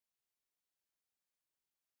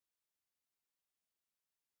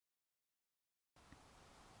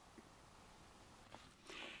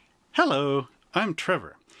Hello, I'm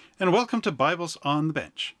Trevor, and welcome to Bibles on the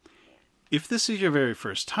Bench. If this is your very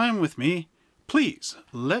first time with me, please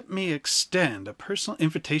let me extend a personal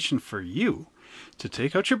invitation for you to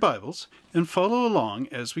take out your Bibles and follow along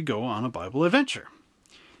as we go on a Bible adventure.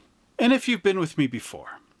 And if you've been with me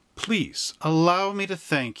before, please allow me to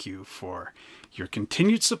thank you for your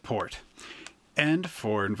continued support and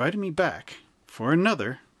for inviting me back for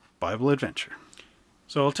another Bible adventure.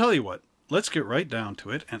 So I'll tell you what, let's get right down to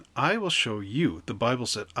it, and I will show you the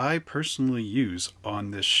Bibles that I personally use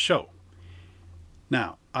on this show.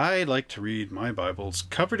 Now, I like to read my Bibles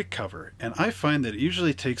cover to cover, and I find that it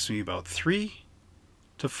usually takes me about 3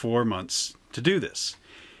 to 4 months to do this.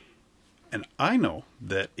 And I know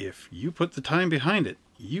that if you put the time behind it,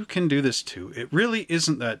 you can do this too. It really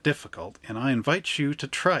isn't that difficult, and I invite you to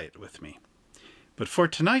try it with me. But for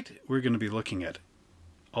tonight, we're going to be looking at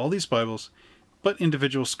all these Bibles, but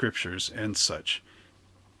individual scriptures and such,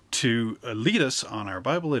 to lead us on our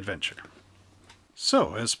Bible adventure.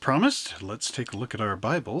 So, as promised, let's take a look at our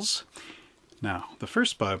Bibles. Now, the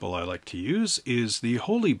first Bible I like to use is the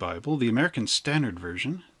Holy Bible, the American Standard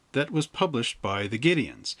Version, that was published by the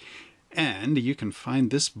Gideons. And you can find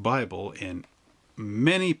this Bible in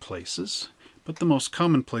many places, but the most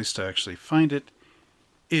common place to actually find it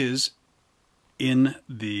is in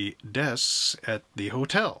the desks at the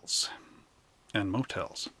hotels and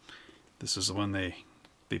motels. This is the one they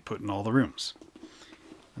put in all the rooms.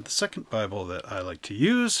 And the second Bible that I like to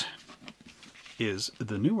use is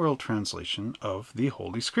the New World Translation of the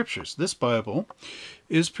Holy Scriptures. This Bible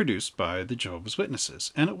is produced by the Jehovah's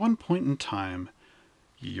Witnesses, and at one point in time,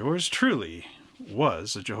 yours truly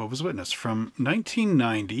was a Jehovah's Witness from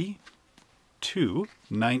 1990 to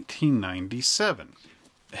 1997,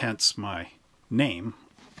 hence my name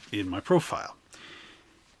in my profile.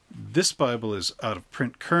 This Bible is out of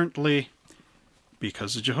print currently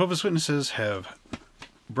because the Jehovah's Witnesses have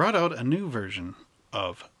brought out a new version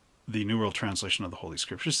of the New World Translation of the Holy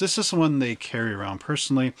Scriptures. This is the one they carry around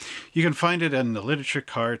personally. You can find it in the literature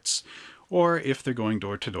carts, or if they're going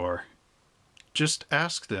door to door, just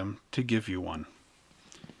ask them to give you one.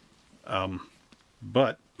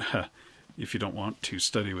 But if you don't want to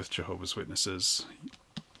study with Jehovah's Witnesses,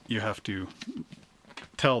 you have to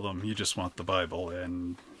tell them you just want the Bible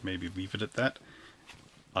and maybe leave it at that.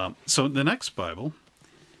 So the next Bible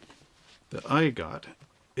that I got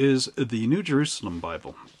is the New Jerusalem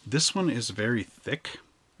Bible. This one is very thick,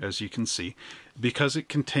 as you can see, because it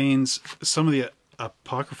contains some of the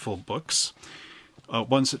apocryphal books,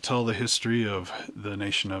 ones that tell the history of the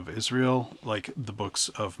nation of Israel, like the books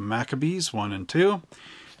of Maccabees 1 and 2,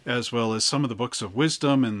 as well as some of the books of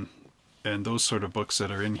wisdom and those sort of books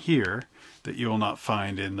that are in here that you will not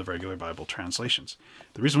find in the regular Bible translations.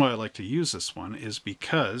 The reason why I like to use this one is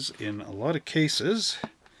because in a lot of cases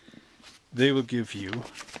they will give you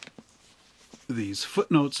these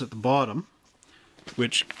footnotes at the bottom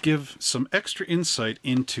which give some extra insight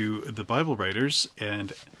into the Bible writers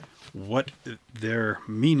and what their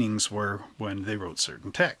meanings were when they wrote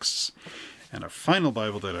certain texts. And a final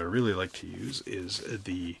Bible that I really like to use is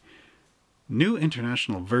the New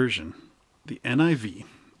International Version, the NIV.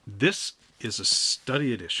 This is a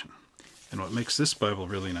study edition. And what makes this Bible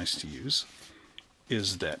really nice to use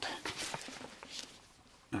is that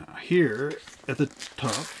here at the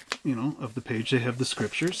top, of the page, they have the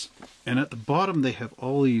scriptures. And at the bottom, they have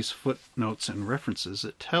all these footnotes and references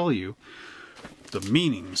that tell you the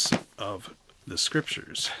meanings of the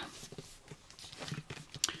scriptures.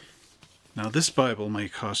 Now, this Bible may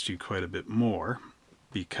cost you quite a bit more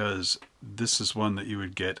because this is one that you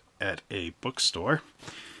would get at a bookstore.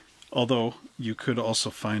 Although you could also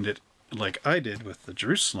find it, like I did with the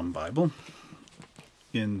Jerusalem Bible,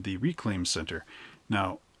 in the Reclaim Center.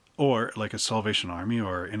 Now, or like a Salvation Army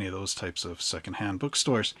or any of those types of secondhand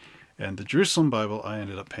bookstores. And the Jerusalem Bible I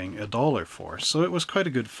ended up paying $1 for, so it was quite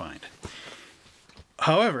a good find.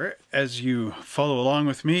 However, as you follow along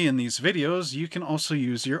with me in these videos, you can also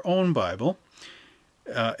use your own Bible,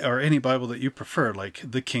 or any Bible that you prefer, like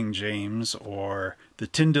the King James or the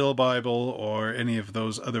Tyndale Bible or any of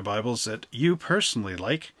those other Bibles that you personally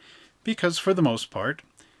like, because for the most part,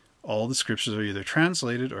 all the scriptures are either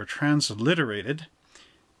translated or transliterated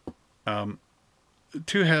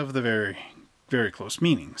to have the very, very close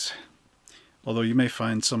meanings. Although you may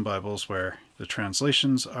find some Bibles where the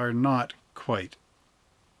translations are not quite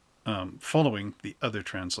following the other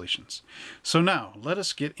translations. So now, let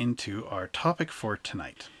us get into our topic for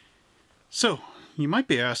tonight. So, you might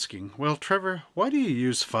be asking, well, Trevor, why do you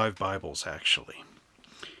use 5 Bibles, actually?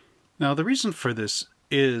 Now, the reason for this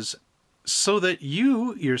is so that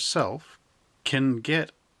you yourself can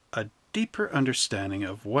get a deeper understanding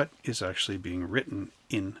of what is actually being written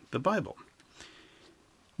in the Bible.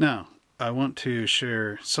 Now, I want to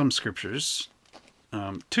share some scriptures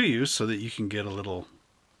to you so that you can get a little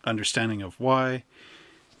understanding of why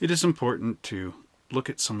it is important to look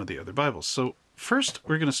at some of the other Bibles. So first,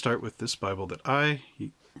 we're going to start with this Bible that I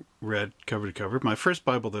read cover to cover, my first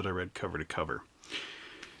Bible that I read cover to cover,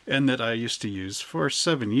 and that I used to use for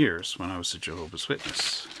 7 years when I was a Jehovah's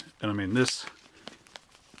Witness. And I mean, this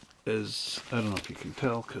is, I don't know if you can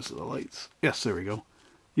tell because of the lights. Yes, there we go.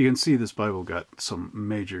 You can see this Bible got some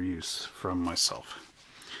major use from myself.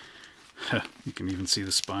 You can even see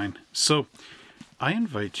the spine. So I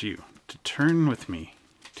invite you to turn with me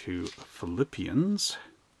to Philippians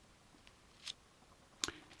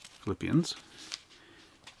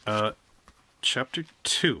chapter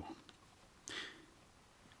 2.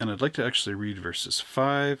 And I'd like to actually read verses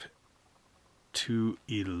 5 to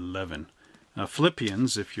 11. Now,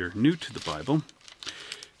 Philippians, if you're new to the Bible,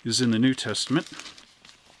 is in the New Testament.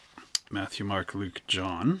 Matthew, Mark, Luke,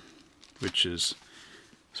 John, which is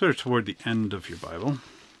sort of toward the end of your Bible.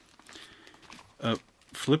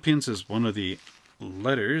 Philippians is one of the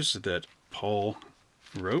letters that Paul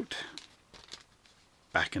wrote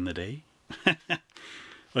back in the day.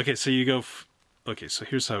 Okay, so you go... Okay, so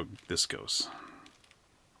here's how this goes.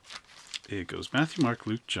 It goes Matthew, Mark,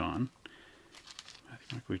 Luke, John. Matthew,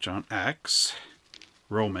 Mark, Luke, John, Acts,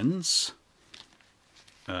 Romans,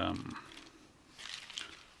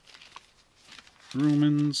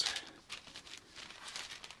 Romans,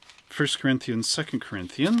 1 Corinthians, 2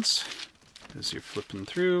 Corinthians, as you're flipping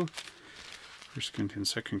through, 1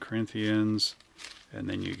 Corinthians, 2 Corinthians, and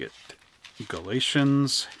then you get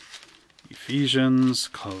Galatians, Ephesians,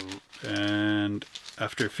 and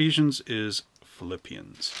after Ephesians is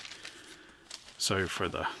Philippians. Sorry for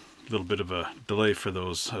the little bit of a delay for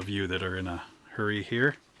those of you that are in a hurry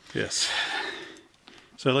here. Yes.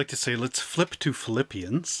 So I like to say, let's flip to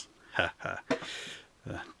Philippians.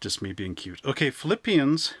 Just me being cute. Okay,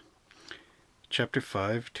 Philippians chapter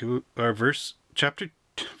 5 to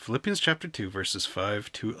Philippians chapter 2 verses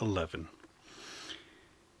 5 to 11.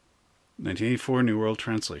 1984 New World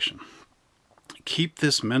Translation. Keep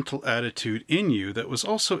this mental attitude in you that was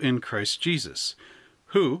also in Christ Jesus,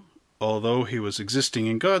 who, although he was existing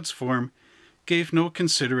in God's form, gave no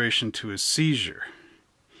consideration to his seizure,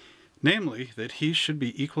 namely, that he should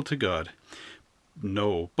be equal to God.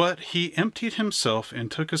 No, but he emptied himself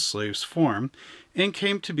and took a slave's form, and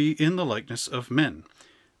came to be in the likeness of men.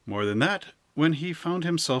 More than that, when he found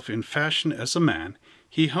himself in fashion as a man,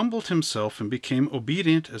 he humbled himself and became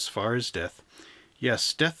obedient as far as death.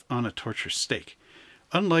 Yes, death on a torture stake.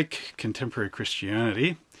 Unlike contemporary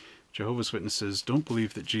Christianity, Jehovah's Witnesses don't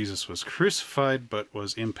believe that Jesus was crucified, but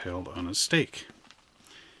was impaled on a stake.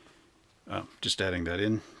 Just adding that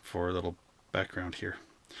in for a little background here.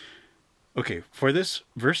 Okay, for this,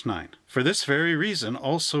 verse 9, for this very reason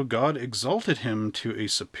also God exalted him to a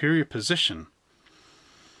superior position,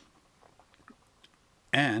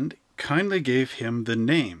 and kindly gave him the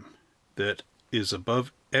name that is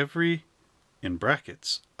above every, in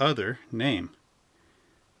brackets, other name.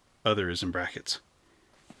 Other is in brackets.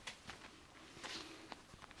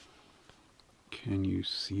 Can you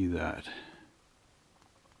see that?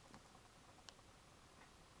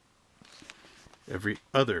 Every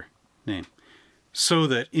other name. So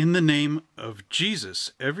that in the name of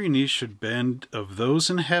Jesus, every knee should bend of those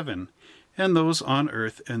in heaven, and those on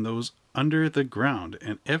earth, and those under the ground,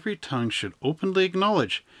 and every tongue should openly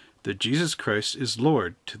acknowledge that Jesus Christ is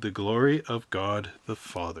Lord, to the glory of God the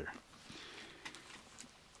Father.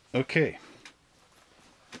 Okay.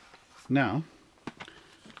 Now,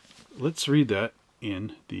 let's read that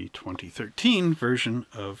in the 2013 version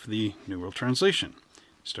of the New World Translation,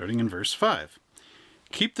 starting in verse 5.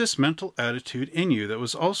 Keep this mental attitude in you that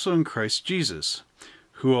was also in Christ Jesus,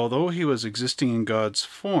 who, although he was existing in God's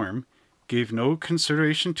form, gave no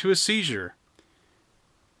consideration to a seizure,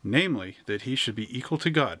 namely, that he should be equal to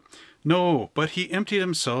God. No, but he emptied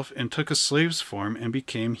himself and took a slave's form and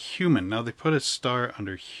became human. Now they put a star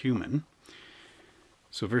under human.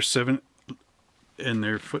 So verse 7, in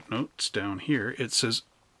their footnotes down here, it says,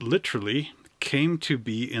 literally, came to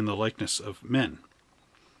be in the likeness of men.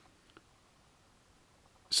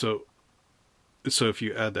 So if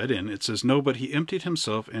you add that in, it says, no, but he emptied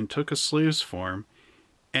himself and took a slave's form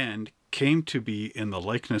and came to be in the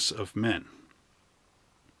likeness of men.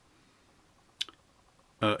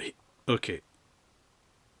 Okay.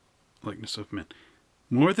 Likeness of men.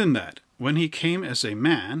 More than that, when he came as a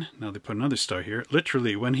man, now they put another star here,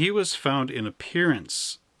 literally, when he was found in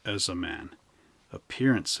appearance as a man.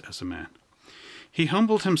 Appearance as a man. He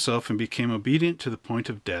humbled himself and became obedient to the point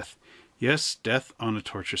of death, Yes, death on a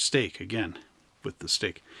torture stake, again, with the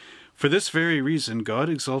stake. For this very reason, God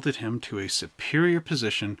exalted him to a superior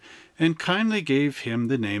position and kindly gave him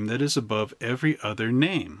the name that is above every other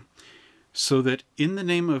name, so that in the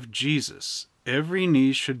name of Jesus every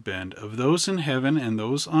knee should bend, of those in heaven and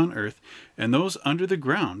those on earth and those under the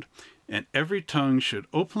ground, and every tongue should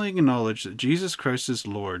openly acknowledge that Jesus Christ is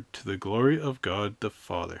Lord, to the glory of God the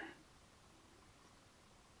Father.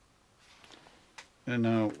 And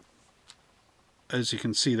now, as you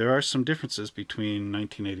can see, there are some differences between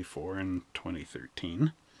 1984 and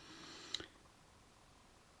 2013.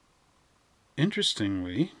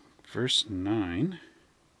 Interestingly, verse 9,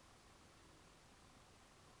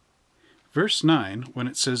 when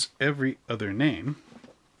it says every other name,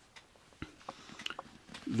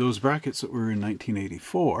 those brackets that were in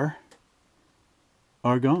 1984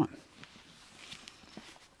 are gone.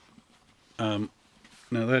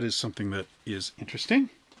 Now that is something that is interesting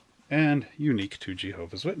and unique to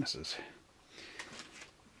Jehovah's Witnesses.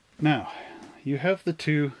 Now, you have the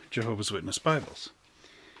two Jehovah's Witness Bibles.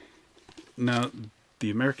 Now, the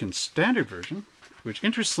American Standard Version, which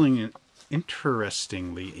interestingly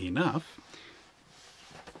enough,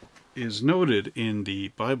 is noted in the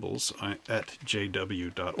Bibles at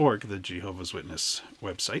jw.org, the Jehovah's Witness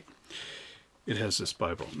website. It has this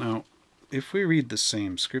Bible. Now, if we read the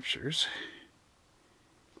same scriptures,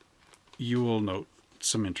 you will note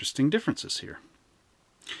some interesting differences here.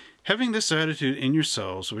 Having this attitude in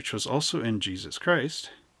yourselves, which was also in Jesus Christ,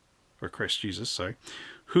 or Christ Jesus,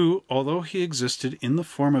 who, although he existed in the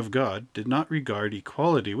form of God, did not regard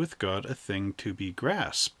equality with God a thing to be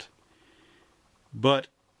grasped, but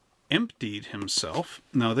emptied himself.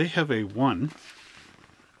 Now they have a 1.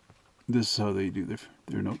 This is how they do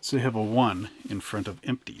their notes. They have a 1 in front of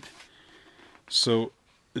emptied. So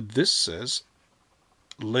this says,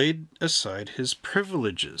 laid aside his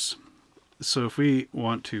privileges. So if we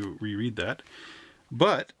want to reread that,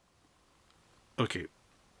 but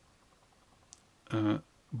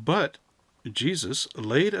Jesus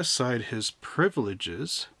laid aside his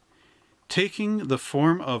privileges, taking the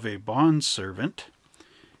form of a bondservant,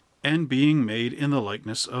 and being made in the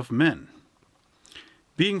likeness of men.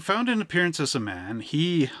 Being found in appearance as a man,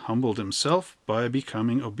 he humbled himself by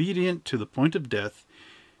becoming obedient to the point of death,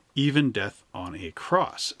 even death on a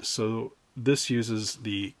cross. So this uses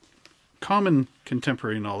the common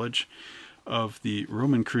contemporary knowledge of the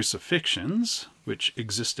Roman crucifixions, which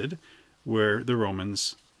existed, where the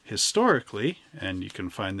Romans historically, and you can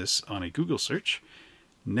find this on a Google search,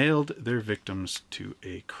 nailed their victims to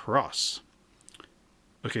a cross.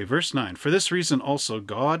 Okay, verse 9. For this reason also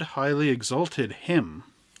God highly exalted him,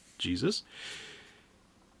 Jesus,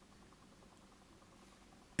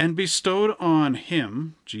 and bestowed on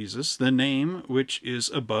him, Jesus, the name which is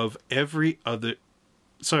above every other,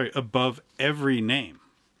 above every name.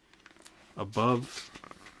 Above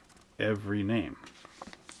every name.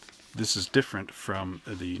 This is different from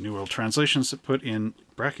the New World Translations that put in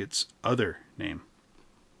brackets, other name.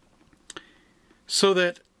 So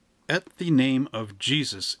that at the name of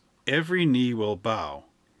Jesus, every knee will bow.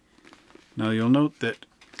 Now you'll note that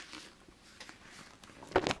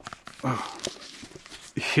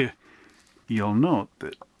you'll note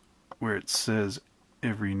that where it says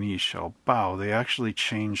every knee shall bow, they actually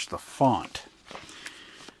changed the font.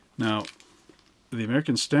 Now, the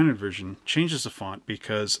American Standard Version changes the font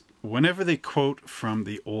because whenever they quote from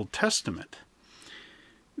the Old Testament,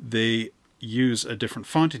 they use a different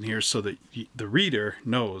font in here so that the reader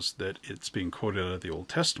knows that it's being quoted out of the Old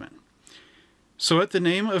Testament. So at the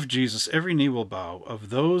name of Jesus, every knee will bow, of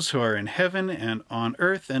those who are in heaven and on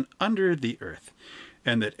earth and under the earth,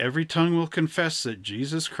 and that every tongue will confess that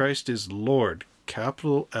Jesus Christ is Lord,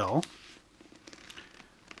 capital L.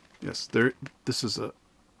 Yes, this is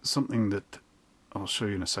something that I'll show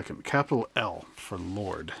you in a second. Capital L for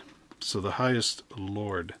Lord. So the highest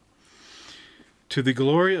Lord. To the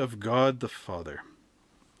glory of God the Father.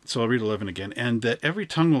 So I'll read 11 again. And that every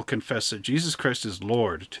tongue will confess that Jesus Christ is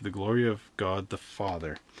Lord, to the glory of God the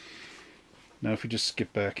Father. Now if we just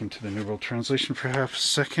skip back into the New World Translation for half a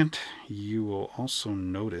second, you will also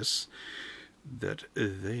notice that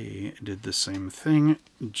they did the same thing.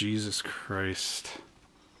 Jesus Christ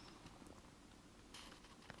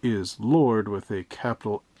is Lord with a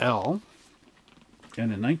capital L.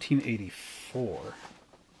 And in 1984,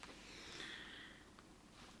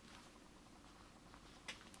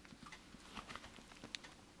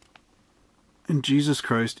 and Jesus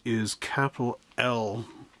Christ is capital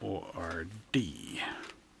L-O-R-D.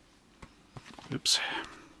 Oops.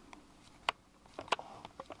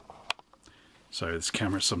 Sorry, this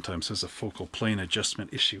camera sometimes has a focal plane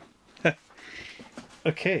adjustment issue.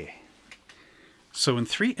 Okay. So in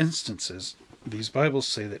 3 instances, these Bibles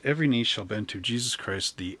say that every knee shall bend to Jesus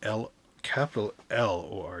Christ, the capital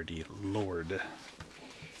L-O-R-D, Lord.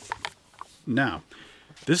 Now,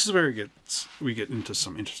 this is where we get into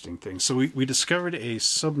some interesting things. So we discovered a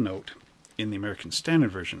subnote in the American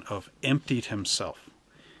Standard Version of emptied himself,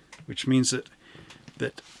 which means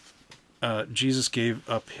that Jesus gave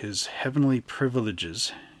up his heavenly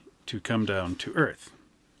privileges to come down to earth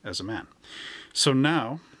as a man. So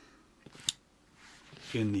now,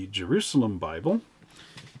 in the Jerusalem Bible,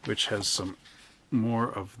 which has some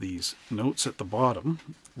more of these notes at the bottom,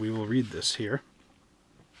 we will read this here.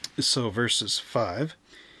 So verses 5.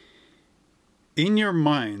 In your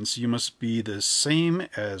minds you must be the same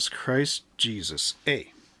as Christ Jesus. I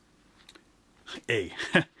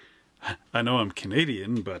know I'm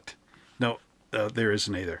Canadian, but no, there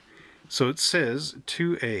isn't either. So it says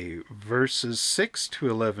 2a, verses 6 to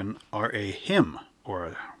 11 are a hymn, or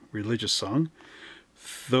a religious song,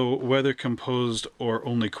 though whether composed or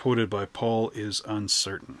only quoted by Paul is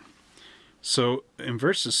uncertain. So in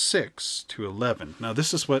verses 6 to 11, now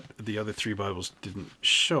this is what the other 3 Bibles didn't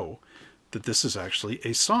show, that this is actually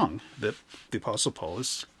a song that the Apostle Paul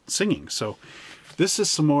is singing. So this is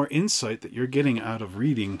some more insight that you're getting out of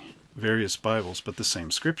reading various Bibles, but the same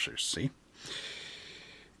scriptures, see?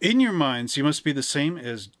 In your minds you must be the same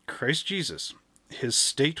as Christ Jesus. His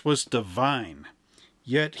state was divine,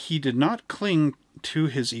 yet he did not cling to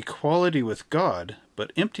his equality with God,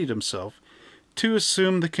 but emptied himself to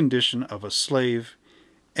assume the condition of a slave,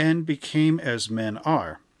 and became as men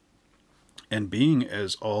are. And being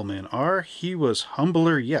as all men are, he was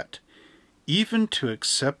humbler yet, even to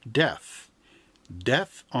accept death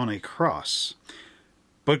on a cross.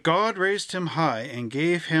 But God raised him high, and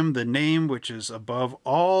gave him the name which is above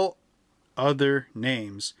all other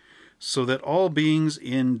names, so that all beings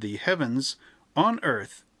in the heavens, on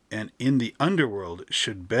earth, and in the underworld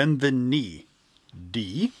should bend the knee.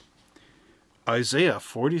 D. Isaiah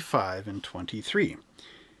 45 and 23.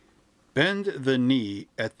 Bend the knee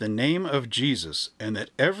at the name of Jesus, and that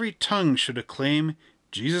every tongue should acclaim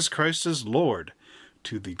Jesus Christ as Lord,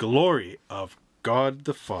 to the glory of God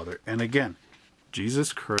the Father. And again,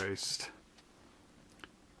 Jesus Christ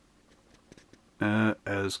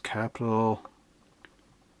as capital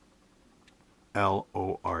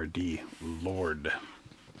L-O-R-D, Lord.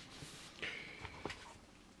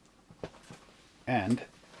 And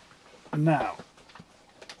now,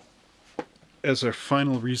 as our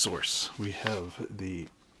final resource, we have the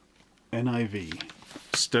NIV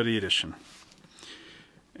Study Edition.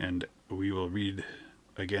 And we will read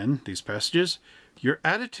again these passages. Your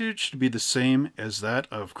attitude should be the same as that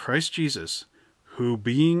of Christ Jesus, who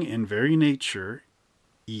being in very nature,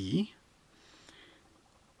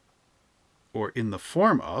 or in the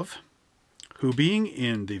form of, who being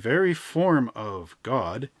in the very form of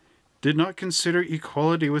God, did not consider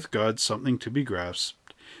equality with God something to be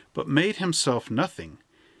grasped, but made himself nothing,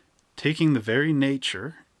 taking the very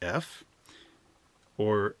nature,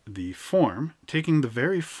 or the form, taking the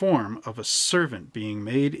very form of a servant, being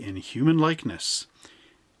made in human likeness,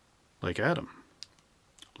 like Adam.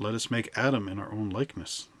 Let us make Adam in our own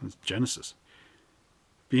likeness. That's Genesis.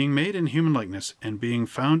 Being made in human likeness, and being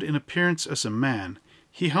found in appearance as a man,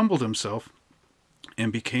 he humbled himself,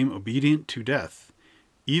 and became obedient to death,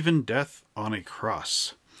 even death on a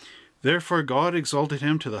cross. Therefore God exalted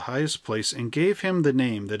him to the highest place, and gave him the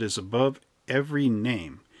name that is above every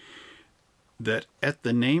name, that at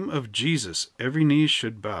the name of Jesus every knee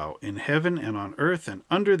should bow, in heaven and on earth and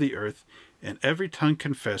under the earth, and every tongue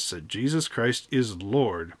confess that Jesus Christ is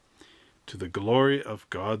Lord, to the glory of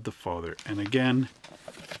God the Father. And again,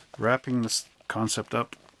 wrapping this concept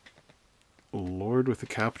up, Lord with a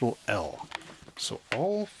capital L. So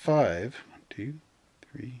all 5, 1, 2,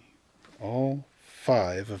 3, all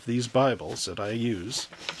 5 of these Bibles that I use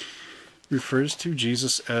refers to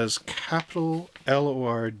Jesus as capital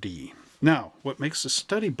L-O-R-D. Now, what makes a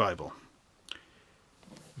study Bible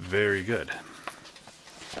very good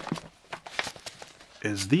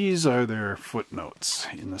is these are their footnotes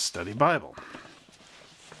in the study Bible.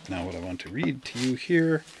 Now, what I want to read to you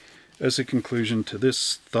here as a conclusion to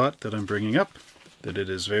this thought that I'm bringing up, that it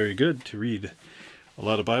is very good to read a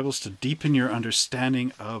lot of Bibles to deepen your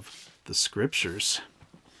understanding of the Scriptures.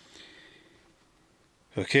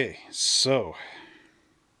 Okay, so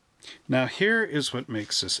now here is what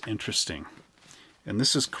makes this interesting. And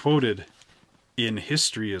this is quoted in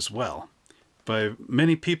history as well by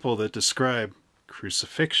many people that describe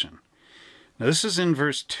crucifixion. Now this is in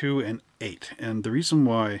verse 2 and 8. And the reason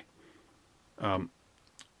why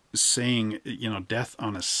saying, death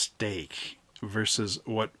on a stake versus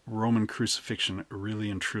what Roman crucifixion really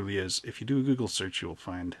and truly is. If you do a Google search, you'll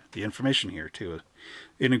find the information here too,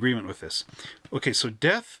 in agreement with this. Okay, so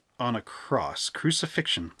death on a cross,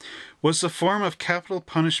 crucifixion, was the form of capital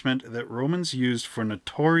punishment that Romans used for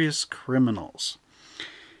notorious criminals.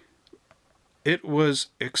 It was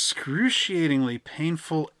excruciatingly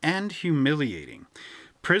painful and humiliating.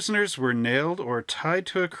 Prisoners were nailed or tied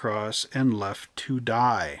to a cross and left to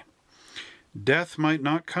die. Death might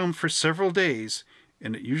not come for several days,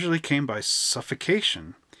 and it usually came by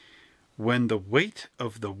suffocation, when the weight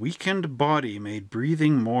of the weakened body made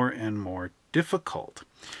breathing more and more difficult.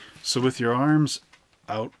 So with your arms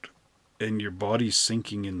out and your body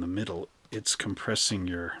sinking in the middle, it's compressing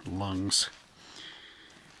your lungs.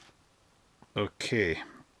 Okay.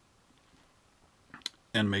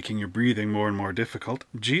 And making your breathing more and more difficult.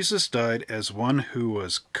 Jesus died as one who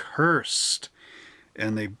was cursed.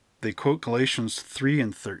 And they quote Galatians 3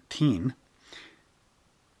 and 13.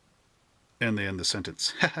 And they end the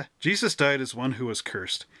sentence. Jesus died as one who was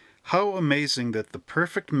cursed. How amazing that the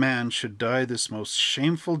perfect man should die this most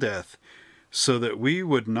shameful death, so that we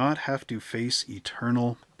would not have to face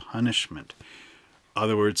eternal punishment. In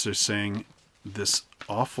other words, they're saying this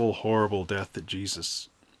awful, horrible death that Jesus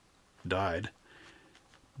died,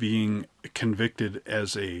 being convicted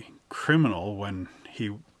as a criminal when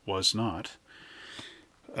he was not.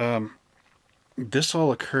 This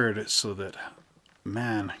all occurred so that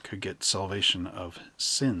man could get salvation of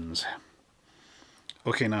sins.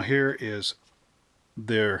 Okay, now here is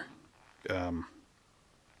their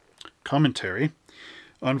commentary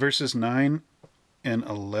on verses 9 and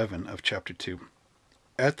 11 of chapter 2.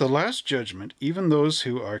 At the last judgment, even those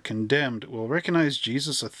who are condemned will recognize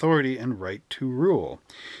Jesus' authority and right to rule.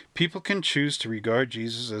 People can choose to regard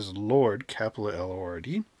Jesus as Lord, capital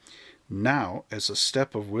L-O-R-D, now as a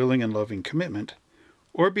step of willing and loving commitment,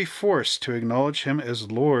 or be forced to acknowledge him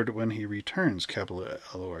as Lord when he returns, capital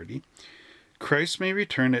L-O-R-D. Christ may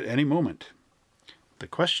return at any moment. The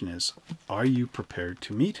question is, are you prepared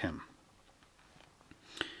to meet him?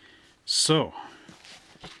 So,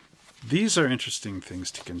 these are interesting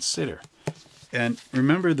things to consider. And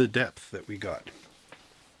remember the depth that we got.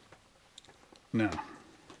 Now,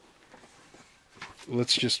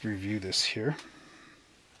 let's just review this here.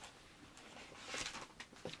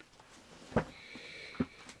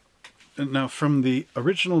 Now, from the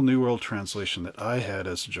original New World Translation that I had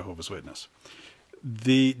as a Jehovah's Witness,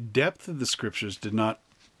 the depth of the scriptures did not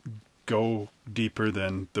go deeper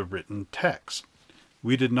than the written text.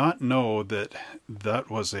 We did not know that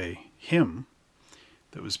that was a hymn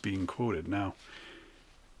that was being quoted. Now,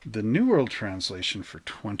 the New World Translation for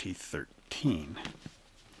 2013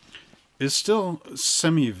 is still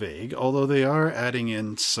semi-vague, although they are adding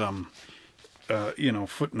in some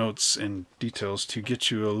footnotes and details to get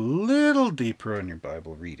you a little deeper on your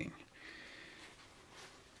Bible reading.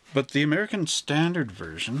 But the American Standard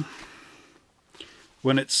Version,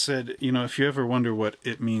 when it said, if you ever wonder what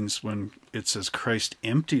it means when it says Christ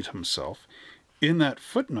emptied himself, in that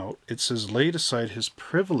footnote it says laid aside his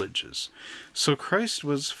privileges. So Christ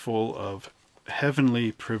was full of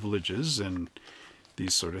heavenly privileges and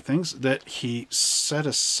these sort of things that he set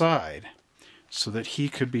aside so that he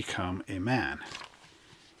could become a man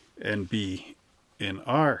and be in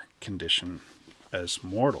our condition as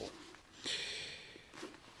mortal.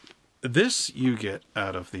 This you get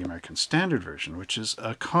out of the American Standard Version, which is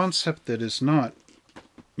a concept that is not,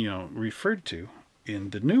 referred to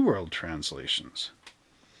in the New World translations.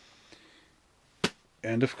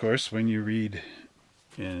 And of course, when you read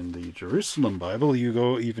in the Jerusalem Bible, you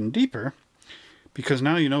go even deeper, because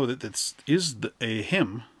now you know that this is a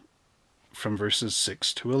hymn from verses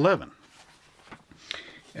 6 to 11.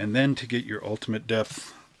 And then to get your ultimate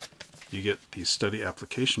depth, you get the Study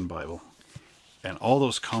Application Bible. And all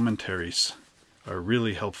those commentaries are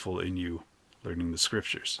really helpful in you learning the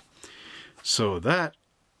scriptures. So that,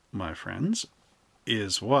 my friends,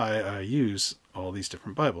 is why I use all these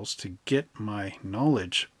different Bibles, to get my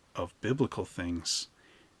knowledge of biblical things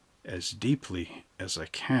as deeply as I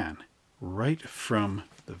can, right from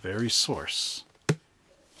the very source,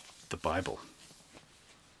 the Bible.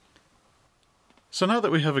 So now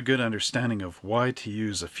that we have a good understanding of why to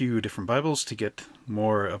use a few different Bibles to get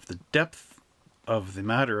more of the depth of the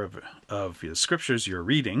matter of the scriptures you're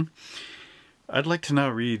reading, I'd like to now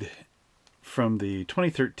read from the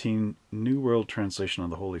 2013 New World Translation of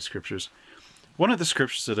the Holy Scriptures, one of the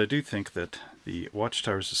scriptures that I do think that the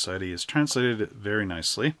Watchtower Society has translated very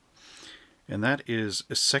nicely, and that is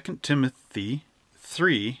 2 Timothy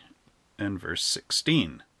 3 and verse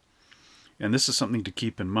 16. And this is something to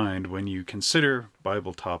keep in mind when you consider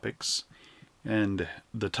Bible topics and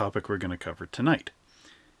the topic we're going to cover tonight.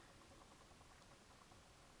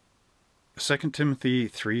 2 Timothy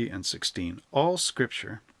 3:16. All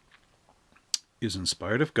Scripture is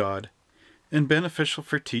inspired of God and beneficial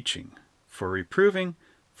for teaching, for reproving,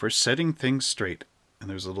 for setting things straight. And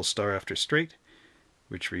there's a little star after straight,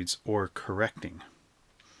 which reads, or correcting.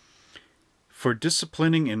 For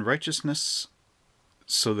disciplining in righteousness,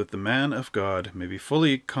 so that the man of God may be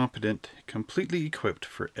fully competent, completely equipped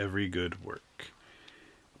for every good work.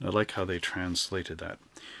 I like how they translated that.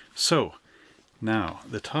 So, now,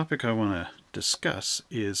 the topic I want to discuss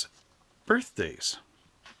is birthdays.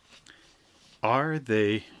 Are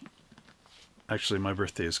they... Actually, my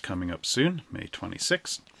birthday is coming up soon, May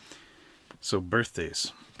 26th. So,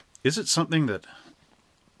 birthdays. Is it something that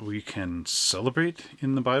we can celebrate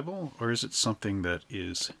in the Bible, or is it something that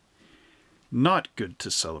is not good to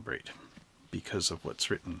celebrate because of what's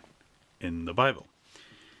written in the Bible?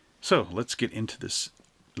 So, let's get into this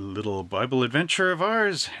little Bible adventure of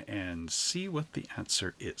ours and see what the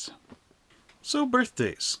answer is. So,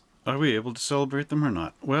 birthdays. Are we able to celebrate them or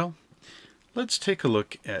not? Well, let's take a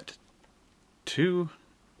look at 2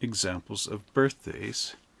 examples of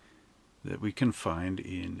birthdays that we can find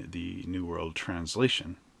in the New World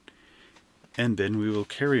Translation. And then we will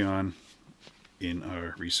carry on in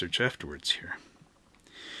our research afterwards here.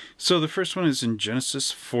 So the first one is in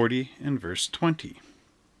Genesis 40 and verse 20.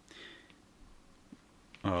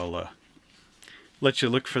 I'll let you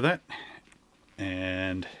look for that,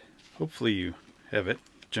 and hopefully you have it.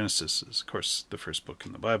 Genesis is, of course, the first book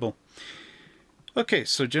in the Bible. Okay,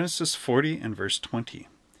 so Genesis 40 and verse 20.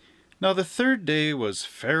 Now the 3rd day was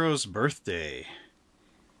Pharaoh's birthday,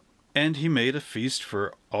 and he made a feast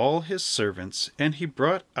for all his servants, and he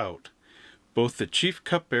brought out both the chief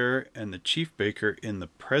cupbearer and the chief baker in the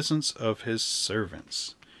presence of his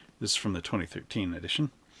servants. This is from the 2013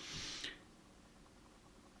 edition.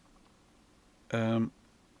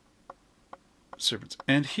 Servants.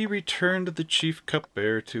 And he returned the chief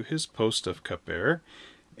cupbearer to his post of cupbearer,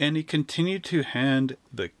 and he continued to hand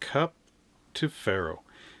the cup to Pharaoh.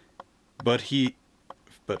 But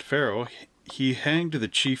Pharaoh, he hanged the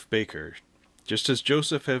chief baker, just as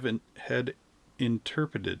Joseph had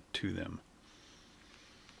interpreted to them.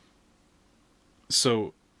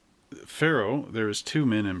 So, Pharaoh, there was 2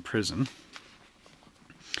 men in prison.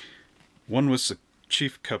 One was the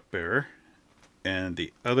chief cupbearer, and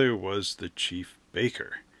the other was the chief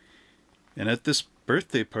baker. And at this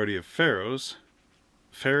birthday party of Pharaoh's,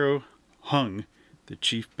 Pharaoh hung the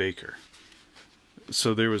chief baker.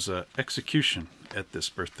 So there was an execution at this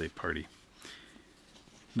birthday party.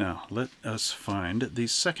 Now, let us find the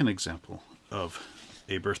second example of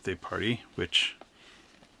a birthday party which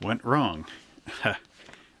went wrong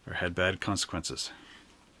or had bad consequences.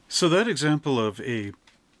 So that example of a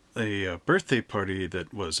birthday party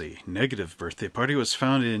that was a negative birthday party was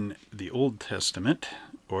found in the Old Testament,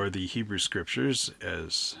 or the Hebrew Scriptures,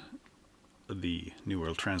 as the New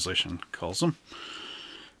World Translation calls them.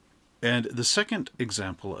 And the second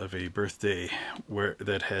example of a birthday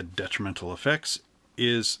that had detrimental effects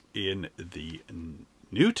is in the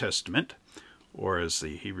New Testament, or as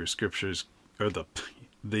the Hebrew Scriptures, or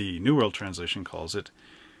the New World Translation calls it,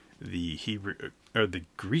 the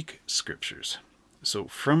Greek Scriptures. So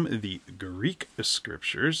from the Greek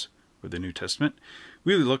Scriptures, or the New Testament,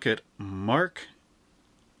 we look at Mark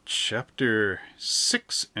chapter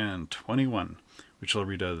 6 and 21, which I'll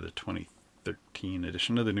read out of the 2013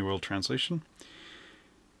 edition of the New World Translation.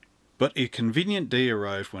 But a convenient day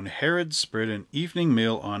arrived when Herod spread an evening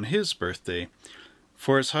meal on his birthday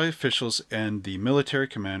for his high officials and the military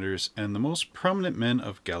commanders and the most prominent men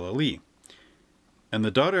of Galilee. And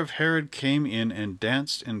the daughter of Herod came in and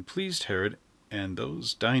danced and pleased Herod and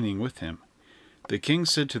those dining with him. The king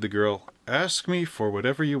said to the girl, "Ask me for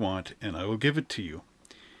whatever you want, and I will give it to you."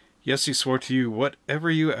 "Yes," he swore to you, "whatever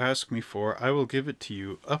you ask me for, I will give it to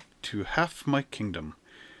you, up to half my kingdom."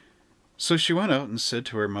 So she went out and said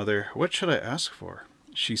to her mother, "What should I ask for?"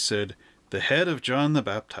 She said, "The head of John the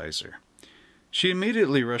Baptizer." She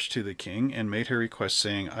immediately rushed to the king and made her request,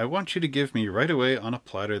 saying, "I want you to give me right away on a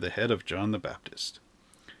platter the head of John the Baptist."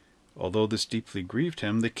 Although this deeply grieved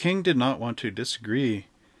him, the king did not want to disregard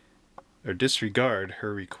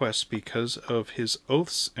her request because of his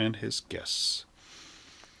oaths and his guests.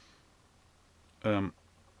 So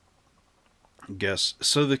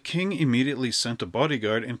the king immediately sent a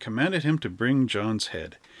bodyguard and commanded him to bring John's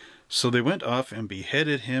head. So they went off and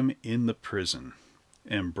beheaded him in the prison,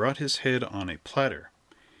 and brought his head on a platter.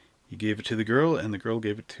 He gave it to the girl, and the girl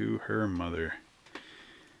gave it to her mother.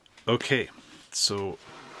 Okay, so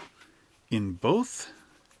in both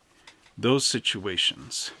those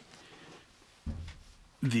situations,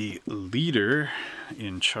 the leader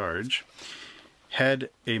in charge had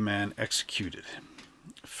a man executed.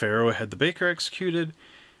 Pharaoh had the baker executed,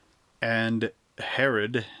 and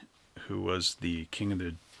Herod, who was the king of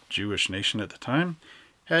the Jewish nation at the time,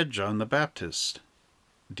 had John the Baptist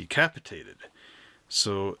decapitated.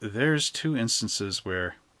 So there's two instances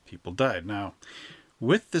where people died. Now,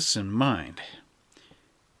 with this in mind,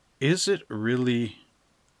 is it really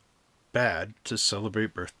bad to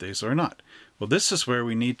celebrate birthdays or not? Well, this is where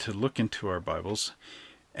we need to look into our Bibles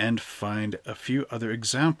and find a few other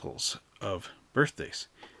examples of birthdays.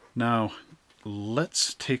 Now,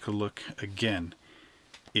 let's take a look again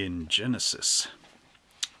in Genesis,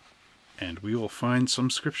 and we will find some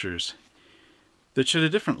scriptures that shed a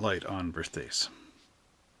different light on birthdays.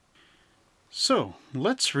 So,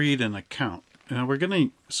 let's read an account. Now, we're going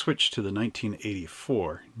to switch to the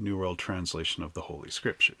 1984 New World Translation of the Holy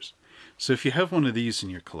Scriptures. So if you have one of these in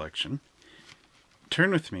your collection,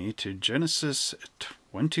 turn with me to Genesis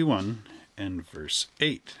 21 and verse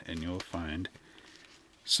 8, and you'll find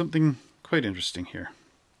something quite interesting here.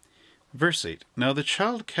 Verse 8, Now the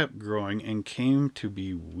child kept growing and came to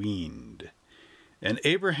be weaned. And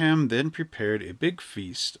Abraham then prepared a big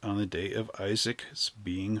feast on the day of Isaac's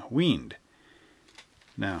being weaned.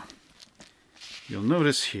 Now, you'll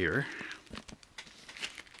notice here,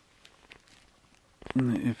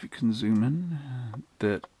 if you can zoom in,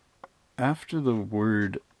 that after the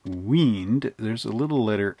word weaned, there's a little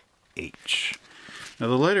letter H. Now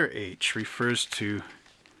the letter H refers to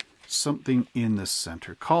something in the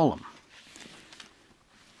center column.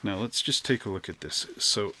 Now let's just take a look at this.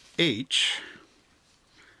 So H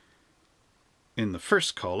in the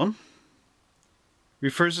first column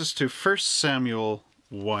refers us to 1 Samuel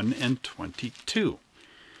 1 and 22.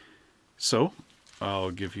 So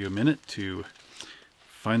I'll give you a minute to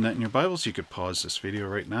find that in your Bibles. You could pause this video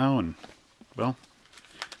right now and, well,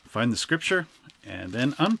 find the scripture and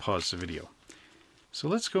then unpause the video. So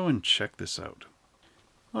let's go and check this out.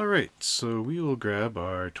 Alright, so we will grab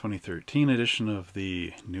our 2013 edition of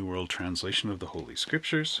the New World Translation of the Holy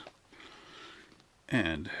Scriptures.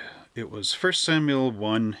 And it was 1 Samuel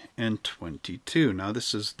 1 and 22. Now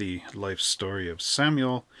this is the life story of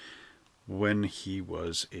Samuel when he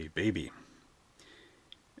was a baby.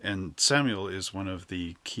 And Samuel is one of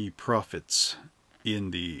the key prophets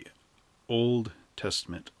in the Old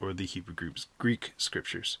Testament, or the Hebrew Greek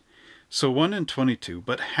scriptures. So 1 and 22,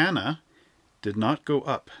 But Hannah did not go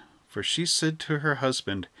up, for she said to her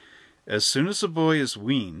husband, As soon as the boy is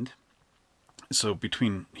weaned, so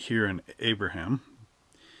between here and Abraham,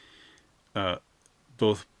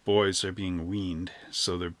 both boys are being weaned,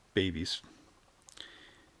 so they're babies.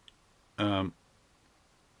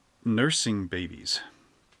 Nursing babies.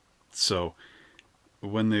 So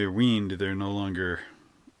when they're weaned, they're no longer,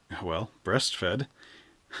 well, breastfed.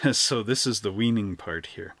 So this is the weaning part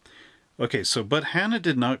here. Okay, so, But Hannah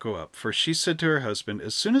did not go up, for she said to her husband,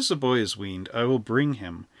 As soon as the boy is weaned, I will bring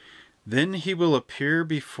him. Then he will appear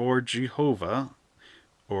before Jehovah,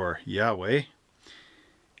 or Yahweh,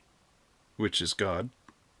 which is God,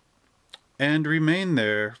 and remain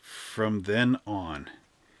there from then on.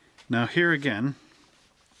 Now here again,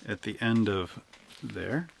 at the end of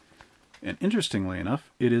there, and interestingly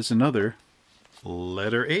enough, it is another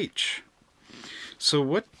letter H. So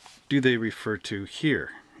what do they refer to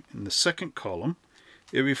here? In the second column,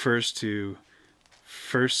 it refers to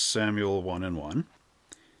 1 Samuel 1 and 1,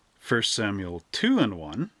 1 Samuel 2 and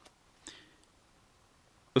 1,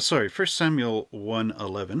 1 Samuel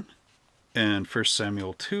 1:11, and 1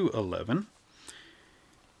 Samuel 2:11,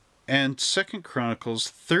 and 2 Chronicles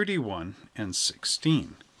 31 and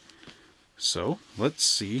 16. So let's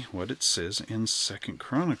see what it says in 2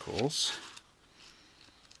 Chronicles,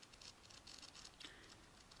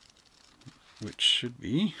 which should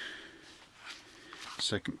be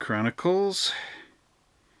 2 Chronicles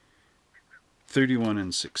 31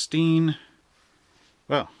 and 16.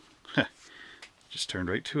 Well, just turned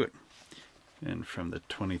right to it. And from the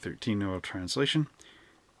 2013 New World Translation,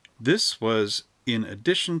 this was in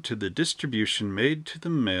addition to the distribution made to the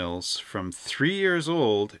males from 3 years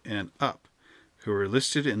old and up, who were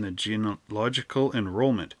listed in the genealogical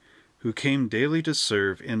enrollment, who came daily to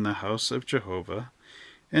serve in the house of Jehovah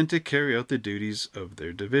and to carry out the duties of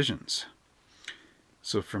their divisions.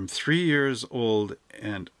 So from 3 years old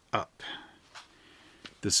and up,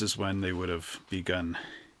 this is when they would have begun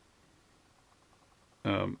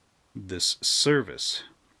this service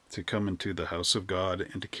to come into the house of God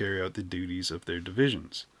and to carry out the duties of their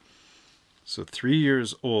divisions. So 3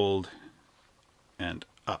 years old and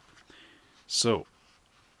up. So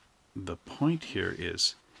the point here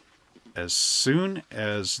is as soon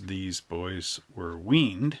as these boys were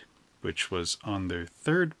weaned, which was on their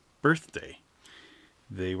 3rd birthday,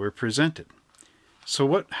 they were presented. So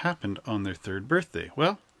what happened on their 3rd birthday?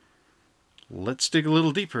 Well, let's dig a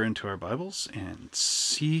little deeper into our Bibles and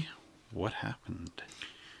see what happened.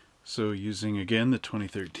 So using again the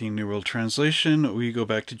 2013 New World Translation, we go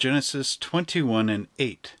back to Genesis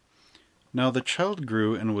 21:8. Now the child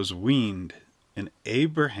grew and was weaned, and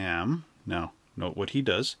Abraham, now note what he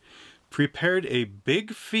does, prepared a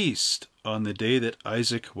big feast on the day that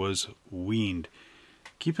Isaac was weaned.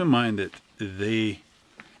 Keep in mind that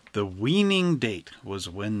the weaning date was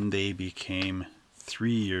when they became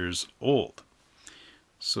 3 years old.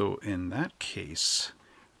 So in that case,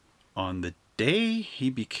 on the day he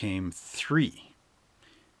became 3,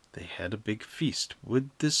 they had a big feast. Would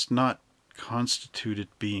this not constitute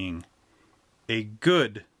it being a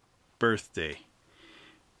good birthday?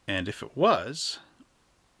 And if it was,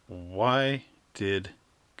 why did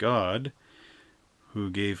God, who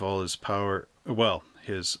gave all his power, well,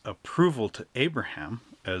 his approval to Abraham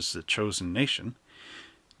as the chosen nation,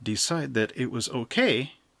 decide that it was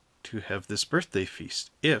okay to have this birthday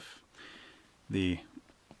feast if the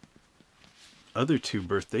other 2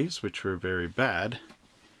 birthdays, which were very bad,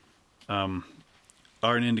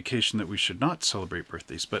 are an indication that we should not celebrate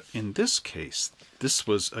birthdays. But in this case, this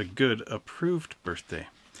was a good, approved birthday.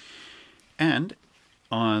 And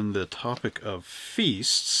on the topic of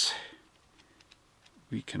feasts,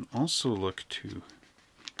 we can also look to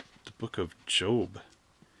the book of Job.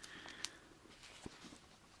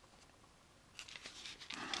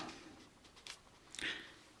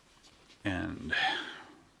 And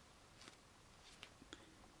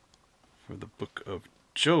for the book of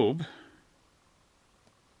Job,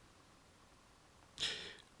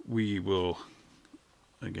 we will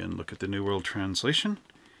again look at the New World Translation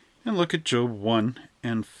and look at Job 1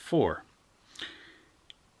 and 4.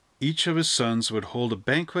 Each of his sons would hold a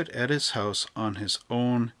banquet at his house on his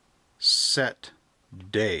own set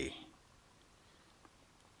day.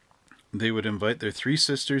 They would invite their 3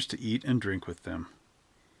 sisters to eat and drink with them.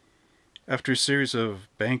 After a series of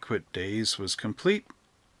banquet days was complete,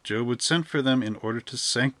 Job would send for them in order to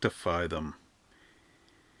sanctify them.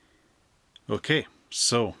 Okay,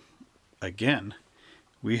 so again,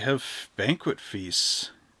 we have banquet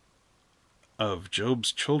feasts of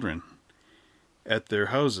Job's children at their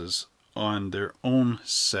houses on their own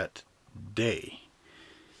set day.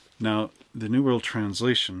 Now, the New World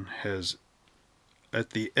Translation has,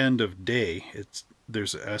 at the end of day,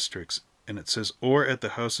 there's an asterisk, and it says, or at the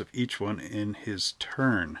house of each one in his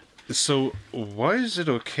turn. So why is it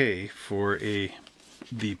okay for the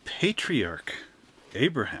patriarch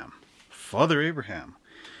Abraham, Father Abraham,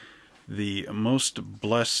 the most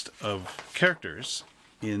blessed of characters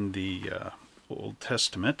in the Old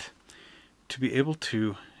Testament, to be able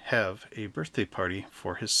to have a birthday party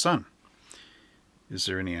for his son? Is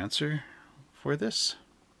there any answer for this?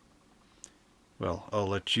 Well, I'll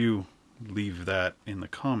let you leave that in the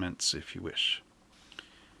comments if you wish.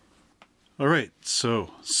 Alright,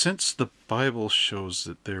 so since the Bible shows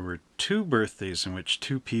that there were 2 birthdays in which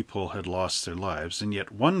 2 people had lost their lives, and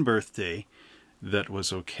yet 1 birthday that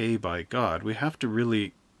was okay by God, we have to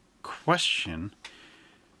really question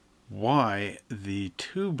why the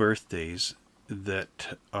 2 birthdays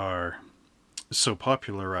that are so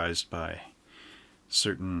popularized by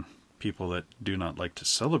certain people that do not like to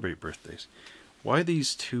celebrate birthdays, why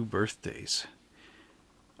these 2 birthdays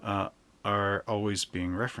are always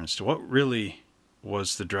being referenced. What really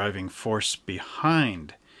was the driving force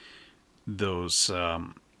behind those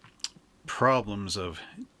problems of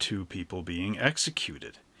 2 people being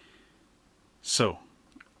executed? So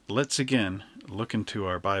let's again look into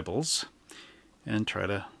our Bibles and try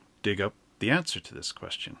to dig up the answer to this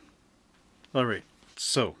question. Alright,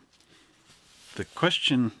 so the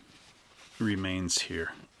question remains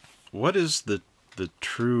here. What is the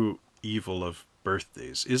true evil of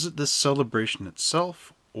birthdays? Is it the celebration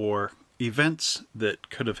itself, or events that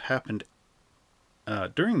could have happened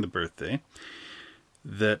during the birthday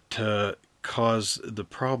that cause the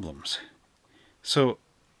problems? So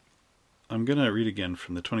I'm going to read again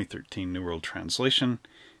from the 2013 New World Translation,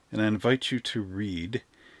 and I invite you to read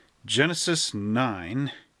Genesis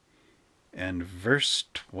 9 and verse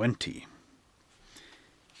 20.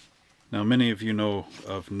 Now, many of you know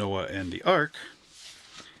of Noah and the ark,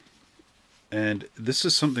 and this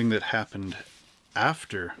is something that happened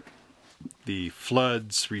after the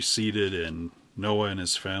floods receded and Noah and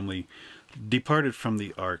his family departed from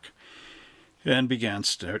the ark and began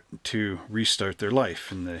to restart their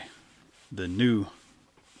life in the new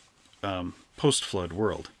post-flood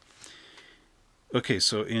world. Okay,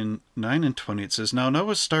 so in 9 and 20 it says, Now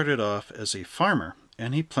Noah started off as a farmer,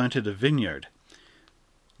 and he planted a vineyard.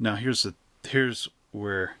 Now here's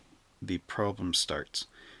where the problem starts.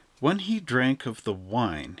 When he drank of the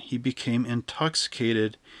wine, he became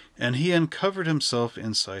intoxicated, and he uncovered himself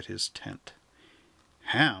inside his tent.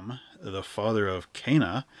 Ham, the father of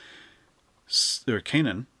Canaan,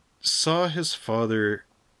 saw his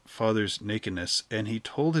father's nakedness, and he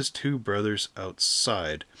told his two brothers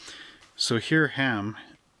outside. So here Ham,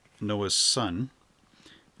 Noah's son,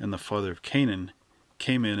 and the father of Canaan,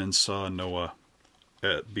 came in and saw Noah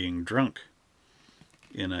being drunk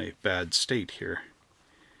in a bad state here.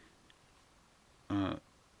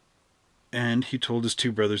 And he told his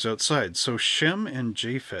two brothers outside. So Shem and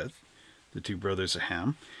Japheth, the two brothers of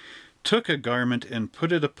Ham, took a garment and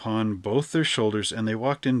put it upon both their shoulders, and they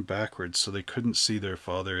walked in backwards, so they couldn't see their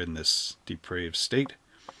father in this depraved state.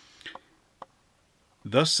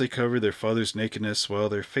 Thus they covered their father's nakedness, while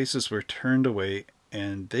their faces were turned away,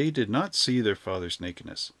 and they did not see their father's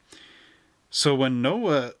nakedness. So when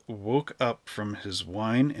Noah woke up from his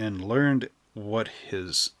wine and learned what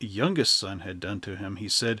his youngest son had done to him, he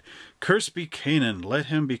said, Cursed be Canaan, let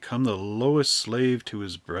him become the lowest slave to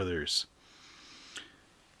his brothers.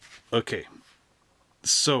 Okay,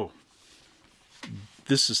 so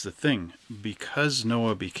this is the thing. Because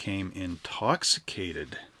Noah became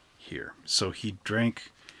intoxicated here, so he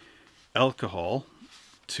drank alcohol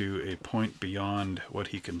to a point beyond what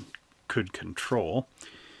he could control,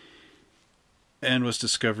 and was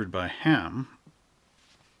discovered by Ham,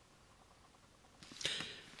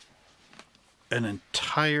 an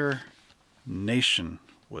entire nation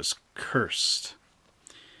was cursed.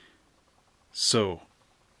 So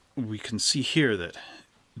we can see here that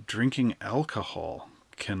drinking alcohol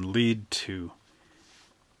can lead to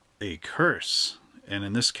a curse, and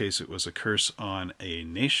in this case it was a curse on a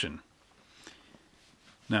nation.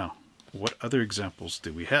 Now, what other examples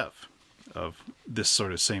do we have of this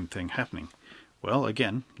sort of same thing happening? Well,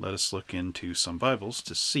 again, let us look into some Bibles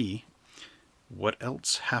to see what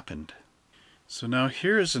else happened. So now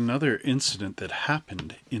here is another incident that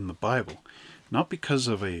happened in the Bible, not because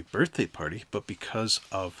of a birthday party, but because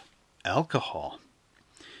of alcohol.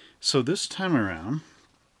 So this time around,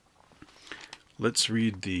 let's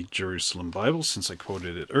read the Jerusalem Bible, since I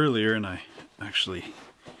quoted it earlier, and I actually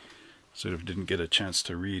sort of didn't get a chance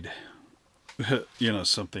to read,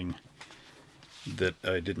 something that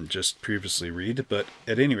I didn't just previously read, but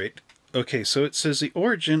at any rate, okay, so it says the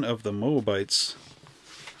origin of the Moabites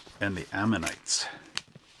and the Ammonites.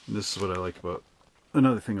 And this is what I like about,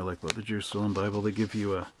 another thing I like about the Jerusalem Bible, they give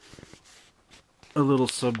you a little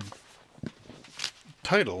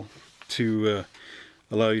subtitle to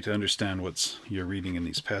allow you to understand what you're reading in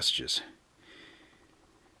these passages.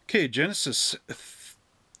 Okay, Genesis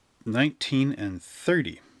 19 and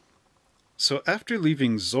 30. So after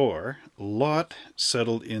leaving Zoar, Lot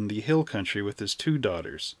settled in the hill country with his two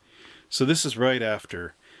daughters. So this is right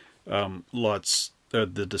after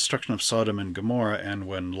the destruction of Sodom and Gomorrah, and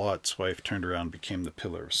when Lot's wife turned around and became the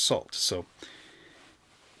pillar of salt. So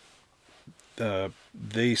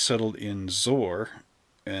they settled in Zoar,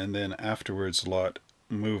 and then afterwards Lot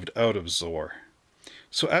moved out of Zoar.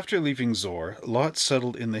 So after leaving Zoar, Lot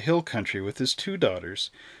settled in the hill country with his two daughters,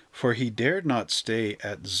 for he dared not stay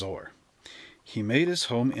at Zoar. He made his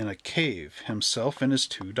home in a cave, himself and his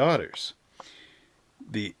two daughters.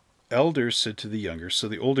 The elder said to the younger, so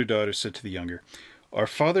the older daughter said to the younger, Our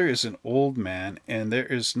father is an old man, and there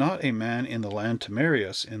is not a man in the land to marry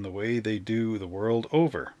us in the way they do the world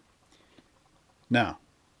over. Now,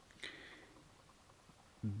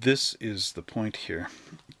 this is the point here.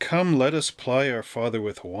 Come, let us ply our father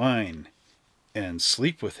with wine, and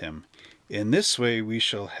sleep with him. In this way we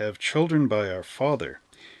shall have children by our father.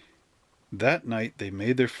 That night they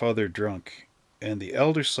made their father drunk, and the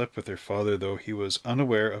elder slept with her father, though he was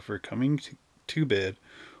unaware of her coming to bed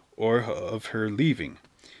or of her leaving.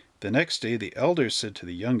 The next day the elder said to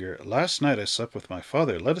the younger, Last night I slept with my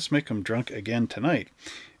father. Let us make him drunk again tonight,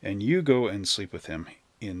 and you go and sleep with him.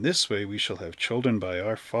 In this way we shall have children by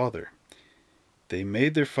our father. They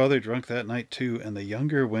made their father drunk that night too, and the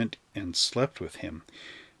younger went and slept with him.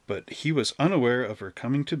 But he was unaware of her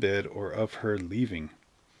coming to bed or of her leaving.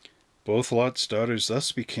 Both Lot's daughters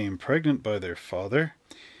thus became pregnant by their father.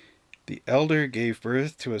 The elder gave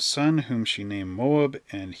birth to a son whom she named Moab,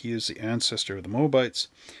 and he is the ancestor of the Moabites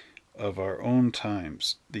of our own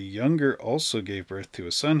times. The younger also gave birth to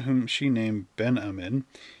a son whom she named Ben-Amin,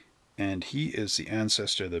 and he is the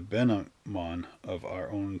ancestor of the Ben-Ammon of our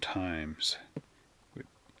own times.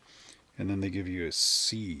 And then they give you a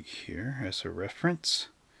C here as a reference.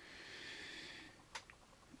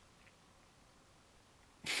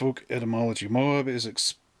 folk etymology. Moab is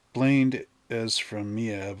explained as from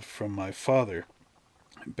Meab, from my father.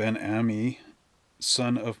 Ben-Ami,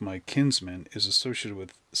 son of my kinsman, is associated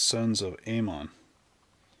with sons of Ammon.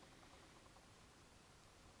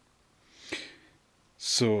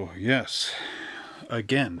 So, yes,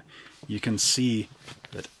 again, you can see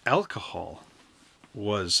that alcohol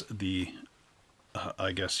was the,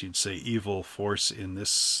 I guess you'd say, evil force in this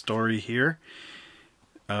story here.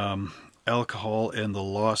 Alcohol and the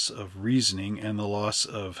loss of reasoning and the loss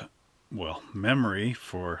of, well, memory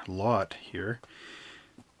for Lot here.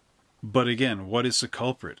 But again, what is the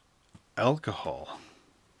culprit? Alcohol.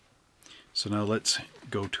 So now let's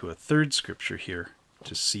go to a third scripture here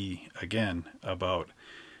to see again about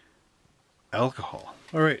alcohol.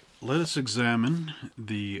 All right, let us examine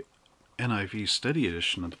the NIV Study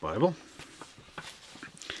Edition of the Bible.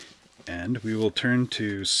 And we will turn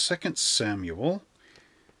to 2 Samuel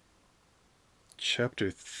chapter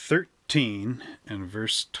 13 and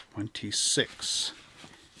verse 26.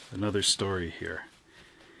 Another story here.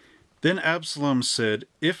 Then Absalom said,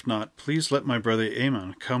 "If not, please let my brother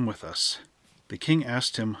Ammon come with us." The king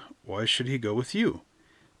asked him, "Why should he go with you?"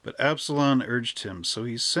 But Absalom urged him, so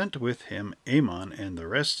he sent with him Ammon and the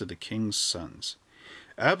rest of the king's sons.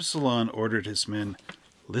 Absalom ordered his men,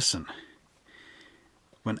 "Listen,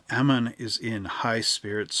 when Ammon is in high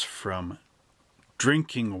spirits from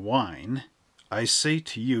drinking wine, I say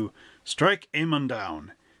to you, strike Ammon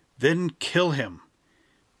down, then kill him.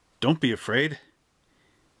 Don't be afraid.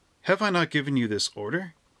 Have I not given you this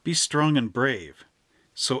order? Be strong and brave."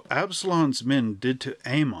 So Absalom's men did to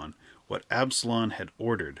Ammon what Absalom had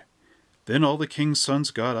ordered. Then all the king's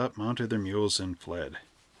sons got up, mounted their mules, and fled.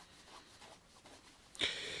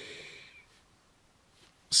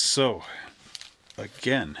 So,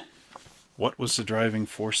 again, what was the driving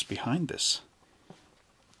force behind this?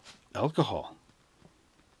 Alcohol.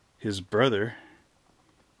 His brother,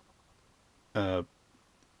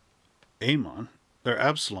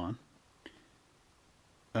 Absalom,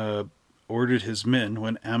 ordered his men,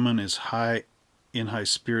 when Ammon is in high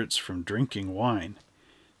spirits from drinking wine,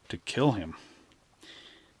 to kill him.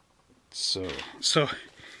 So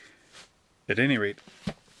at any rate,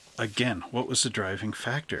 again, what was the driving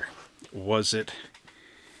factor? Was it,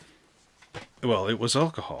 well, it was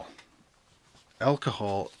alcohol.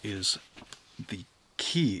 Alcohol is the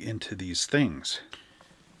key into these things.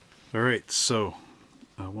 All right, so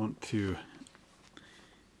I want to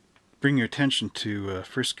bring your attention to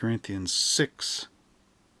 1 Corinthians 6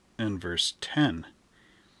 and verse 10.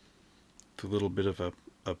 It's a little bit of a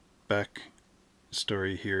back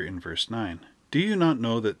story here in verse 9. Do you not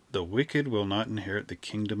know that the wicked will not inherit the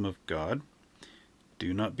kingdom of God?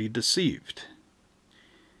 Do not be deceived.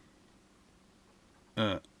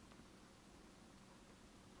 Okay.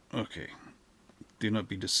 Do not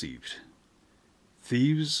be deceived.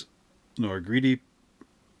 Thieves, nor the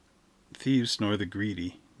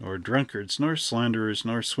greedy, nor drunkards, nor slanderers,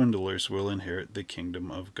 nor swindlers will inherit the kingdom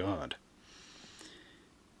of God.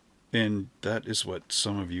 And that is what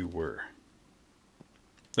some of you were.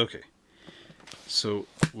 Okay. So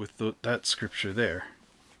with that scripture there,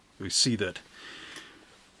 we see that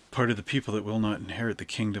part of the people that will not inherit the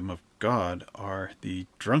kingdom of God are the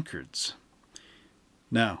drunkards.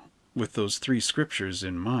 Now, with those three scriptures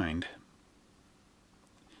in mind,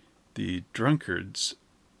 the drunkards,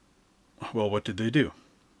 well, what did they do?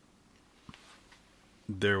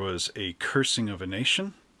 There was a cursing of a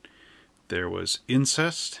nation, there was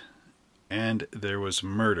incest, and there was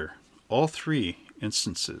murder. All three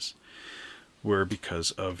instances were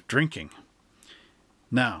because of drinking.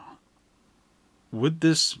 Now, would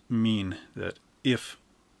this mean that if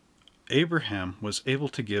Abraham was able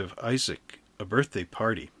to give Isaac a birthday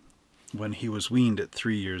party when he was weaned at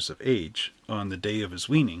 3 years of age, on the day of his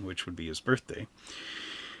weaning, which would be his birthday,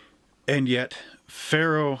 and yet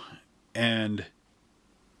Pharaoh and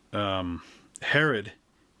Herod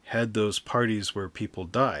had those parties where people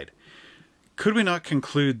died, could we not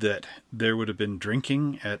conclude that there would have been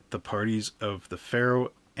drinking at the parties of the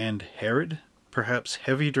Pharaoh and Herod? Perhaps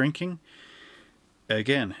heavy drinking?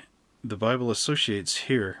 Again, the Bible associates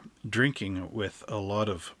here drinking with a lot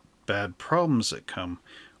of bad problems that come,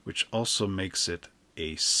 which also makes it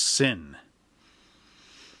a sin.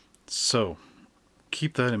 So,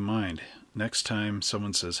 keep that in mind. Next time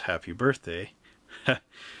someone says happy birthday,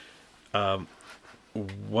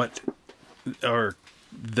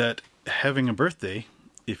 that having a birthday,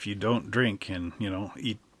 if you don't drink and,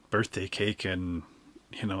 eat birthday cake and,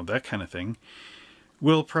 that kind of thing,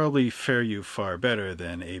 will probably fare you far better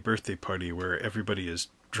than a birthday party where everybody is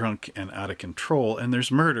drunk and out of control, and there's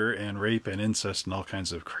murder and rape and incest and all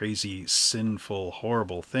kinds of crazy, sinful,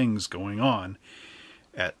 horrible things going on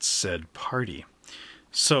at said party.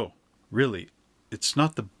 So, really, it's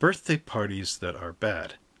not the birthday parties that are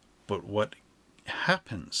bad, but what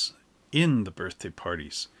happens in the birthday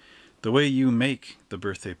parties, the way you make the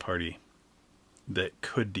birthday party, that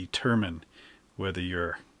could determine whether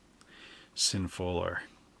you're sinful or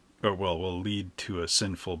well, will lead to a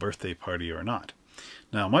sinful birthday party or not.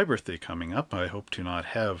 Now, my birthday coming up, I hope to not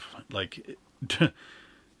have, like,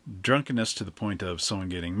 drunkenness to the point of someone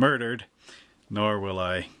getting murdered, nor will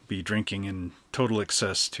I be drinking in total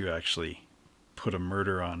excess to actually put a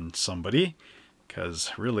murder on somebody,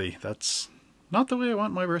 because really, that's not the way I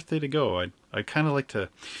want my birthday to go. I'd kind of like to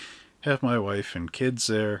have my wife and kids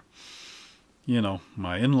there, you know,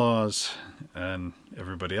 my in-laws and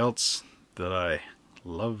everybody else that I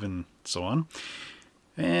love and so on,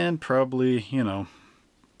 and probably, you know,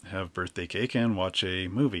 have birthday cake and watch a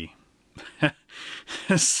movie.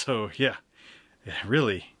 So yeah,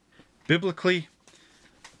 really, biblically,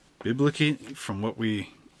 from what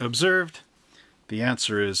we observed, the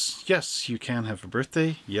answer is yes, you can have a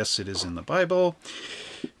birthday. Yes, it is in the Bible,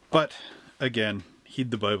 but again, heed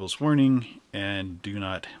the Bible's warning and do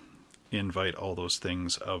not invite all those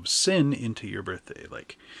things of sin into your birthday,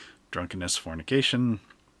 like drunkenness, fornication,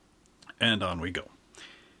 and on we go.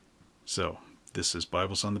 So, this is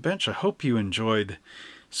Bibles on the Bench. I hope you enjoyed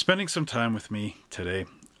spending some time with me today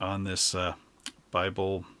on this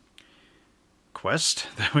Bible quest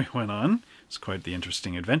that we went on. It's quite the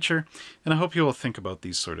interesting adventure, and I hope you will think about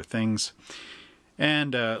these sort of things.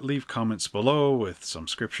 And leave comments below with some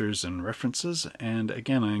scriptures and references. And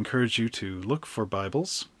again, I encourage you to look for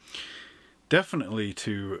Bibles. Definitely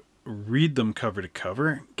to read them cover to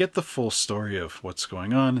cover. Get the full story of what's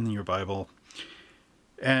going on in your Bible.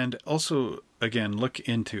 And also, again, look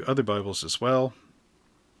into other Bibles as well.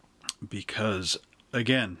 Because,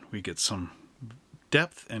 again, we get some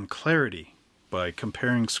depth and clarity by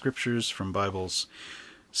comparing scriptures from Bibles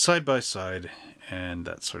side by side and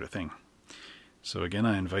that sort of thing. So again,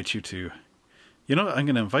 I invite you to, I'm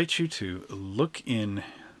going to invite you to look in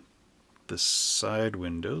the side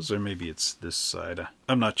windows, or maybe it's this side.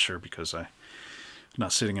 I'm not sure because I'm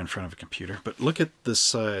not sitting in front of a computer, but look at the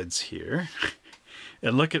sides here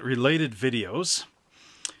and look at related videos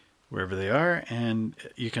wherever they are. And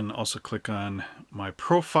you can also click on my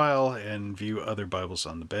profile and view other Bibles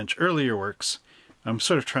on the Bench, earlier works. I'm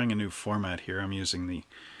sort of trying a new format here. I'm using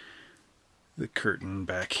the curtain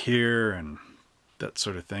back here and that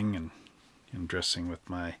sort of thing, and dressing with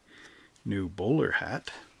my new bowler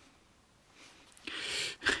hat.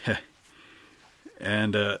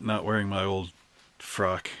 And not wearing my old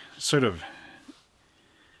frock. Sort of,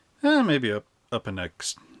 maybe up a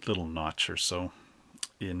next little notch or so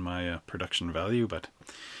in my production value, but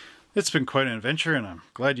it's been quite an adventure, and I'm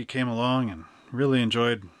glad you came along and really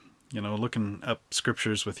enjoyed, looking up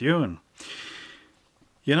scriptures with you. And,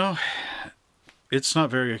 it's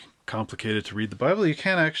not very complicated to read the Bible. You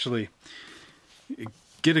can actually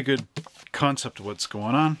get a good concept of what's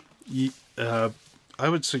going on. I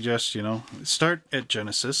would suggest, start at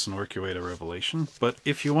Genesis and work your way to Revelation. But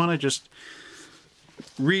if you want to just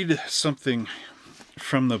read something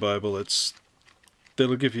from the Bible,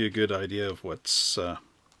 that'll give you a good idea of what's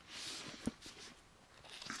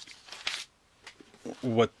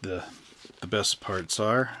what the best parts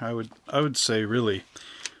are. I would say really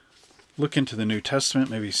look into the New Testament.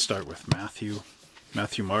 Maybe start with Matthew,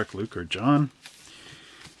 Mark, Luke, or John,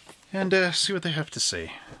 and see what they have to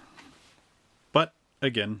say. But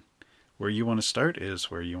again, where you want to start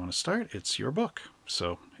is where you want to start. It's your book.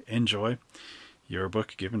 So enjoy your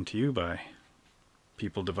book given to you by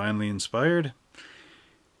people divinely inspired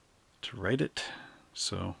to write it.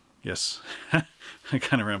 So, yes, I'm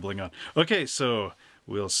kind of rambling on. Okay, so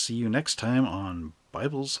we'll see you next time on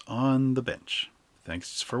Bibles on the Bench.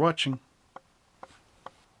 Thanks for watching.